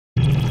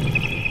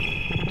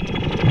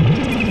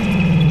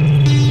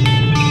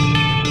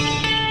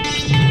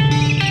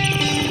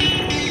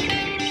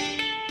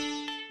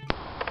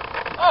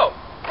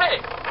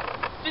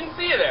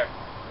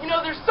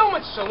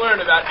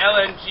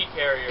LNG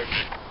carriers.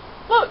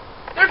 Look,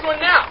 there's one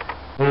now.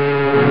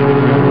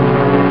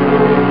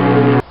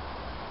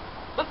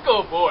 Let's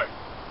go aboard.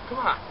 Come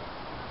on.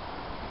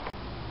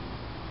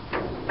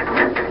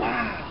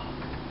 Wow.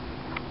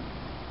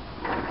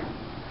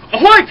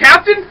 Ahoy,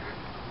 Captain!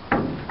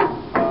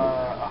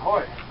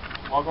 Ahoy.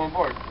 Welcome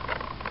aboard.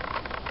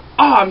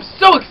 Oh, I'm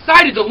so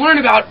excited to learn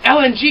about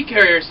LNG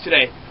carriers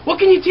today. What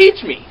can you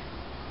teach me?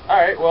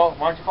 Alright, well,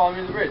 why don't you follow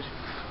me to the bridge?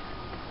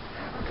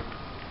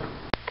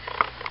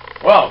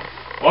 Well,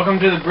 welcome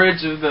to the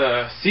bridge of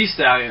the Sea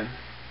Stallion.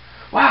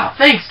 Wow,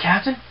 thanks,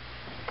 Captain.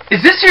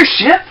 Is this your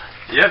ship?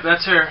 Yep,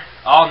 that's her.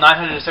 All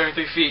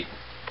 973 feet.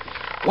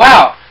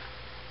 Wow.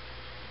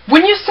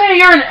 When you say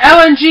you're an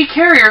LNG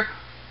carrier,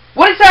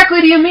 what exactly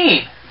do you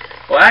mean?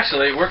 Well,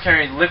 actually, we're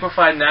carrying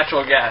liquefied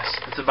natural gas.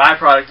 It's a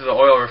byproduct of the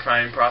oil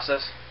refining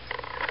process.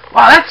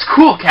 Wow, that's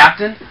cool,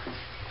 Captain.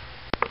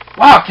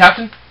 Wow,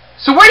 Captain.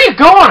 So where do you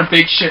go on a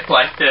big ship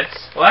like this?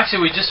 Well,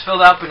 actually, we just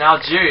filled up in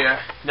Algeria.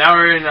 Now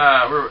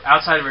we're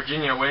outside of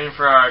Virginia, waiting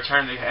for our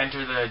turn to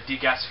enter the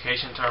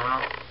degasification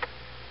terminal.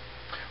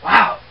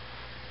 Wow,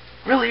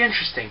 really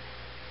interesting.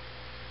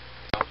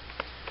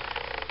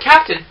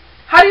 Captain,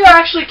 how do you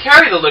actually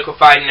carry the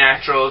liquefied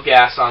natural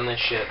gas on this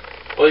ship?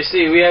 Well, you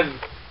see, we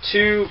have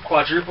two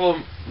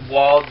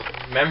quadruple-walled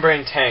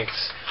membrane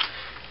tanks.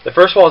 The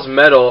first wall is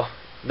metal,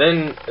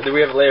 then we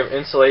have a layer of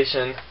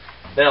insulation,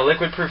 then a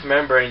liquid-proof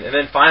membrane, and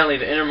then finally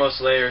the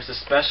innermost layer is a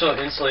special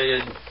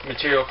insulated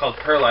material called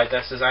perlite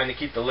that's designed to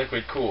keep the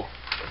liquid cool.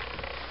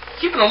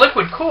 Keeping the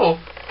liquid cool?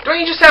 Don't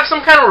you just have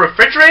some kind of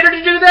refrigerator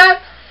to do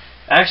that?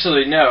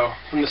 Actually, no.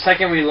 From the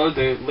second we load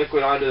the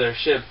liquid onto their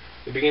ship,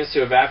 it begins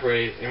to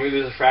evaporate, and we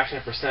lose a fraction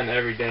of a percent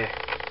every day.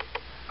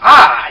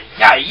 Ay.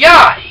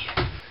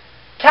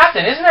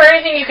 Captain, isn't there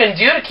anything you can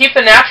do to keep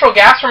the natural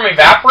gas from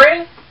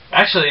evaporating?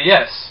 Actually,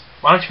 yes.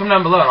 Why don't you come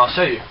down below and I'll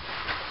show you.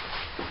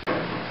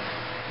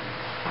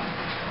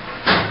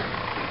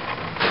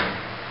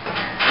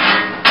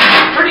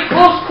 Pretty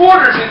close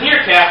quarters in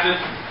here, Captain.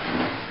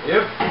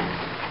 Yep.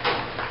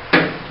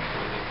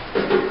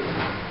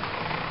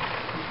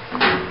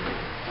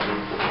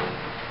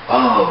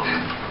 Oh.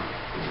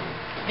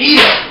 Neat.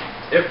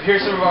 Yep,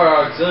 here's some of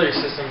our auxiliary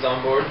systems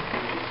on board.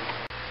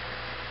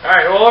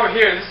 Alright, well over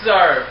here, this is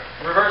our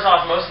reverse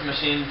osmosis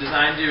machine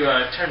designed to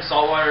turn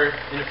salt water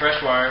into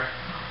fresh water.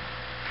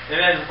 And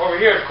then over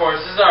here, of course,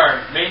 this is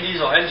our main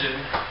diesel engine.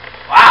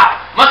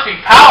 Wow, must be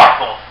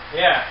powerful.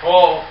 Yeah,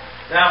 well,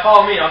 now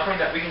follow me. I'll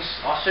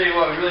show you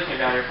what we really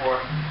came down here for.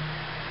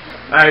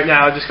 Alright,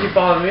 now just keep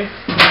following me.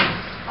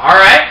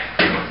 Alright.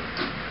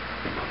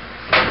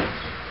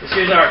 This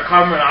here's our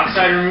carbon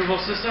monoxide removal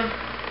system.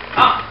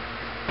 Oh,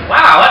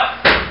 wow,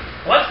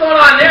 what's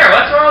going on there?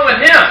 What's wrong with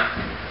him?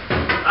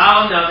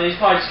 Oh, nothing. He's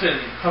probably just been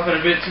puffing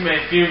a bit too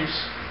many fumes.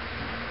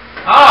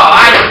 Oh,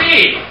 I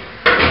see.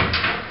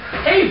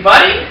 Hey,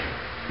 buddy.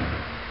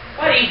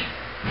 Buddy,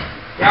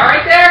 you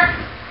alright there?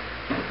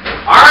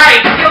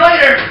 Alright, see you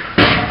later.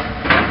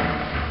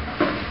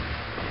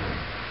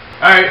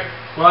 Alright,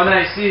 well now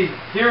you see,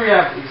 here we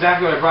have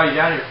exactly what I brought you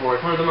down here for.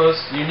 It's one of the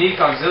most unique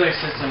auxiliary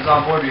systems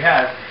on board we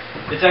have.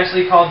 It's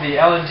actually called the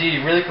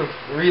LNG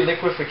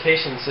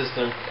reliquefaction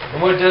system.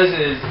 And what it does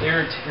is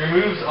it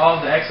removes all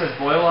the excess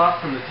oil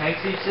off from the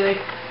tanks each day,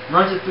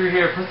 runs it through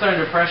here, puts it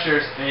under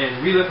pressures,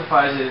 and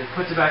reliquefies it and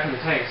puts it back in the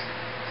tanks.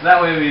 So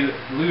that way we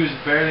lose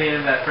barely any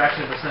of that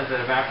fraction of a percent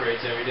that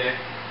evaporates every day.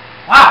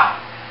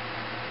 Wow.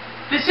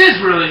 This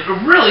is really a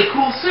really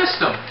cool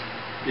system.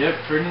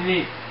 Yep, pretty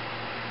neat.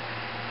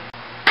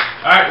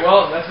 Alright,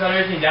 well, that's about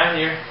everything down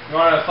here. You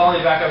want to follow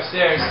me back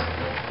upstairs?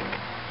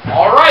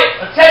 Alright,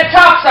 let's head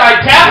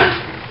topside,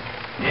 Captain.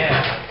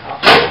 Yeah.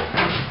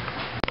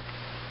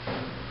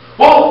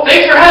 Well,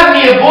 thanks for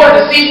having me aboard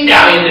the Sea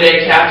Stallion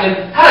today,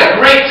 Captain. Had a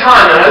great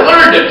time and I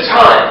learned a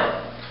ton.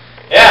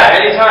 Yeah,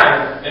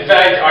 anytime. In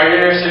fact, are you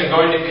interested in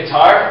going to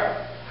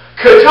Qatar?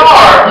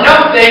 Qatar?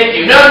 No thank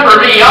you, none for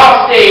me.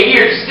 I'll stay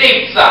here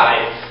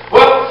stateside.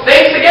 Well,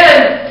 thanks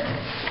again.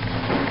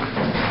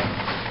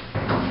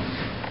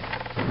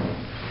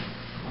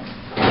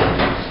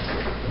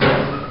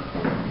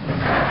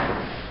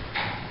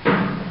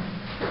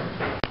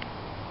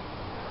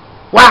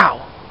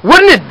 Wow,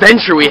 what an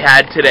adventure we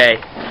had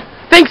today.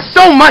 Thanks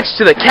so much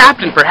to the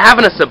captain for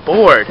having us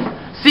aboard.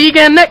 See you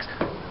again next...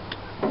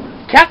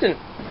 Captain,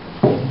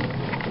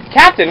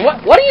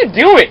 what are you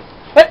doing?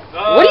 What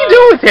are you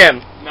doing with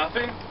him?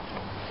 Nothing.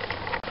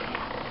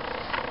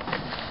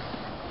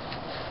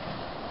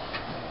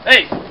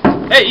 Hey,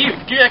 you,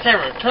 give me that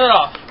camera. Turn it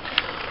off.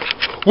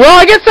 Well,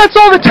 I guess that's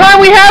all the time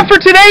we have for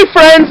today,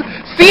 friends.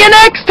 See you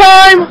next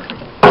time.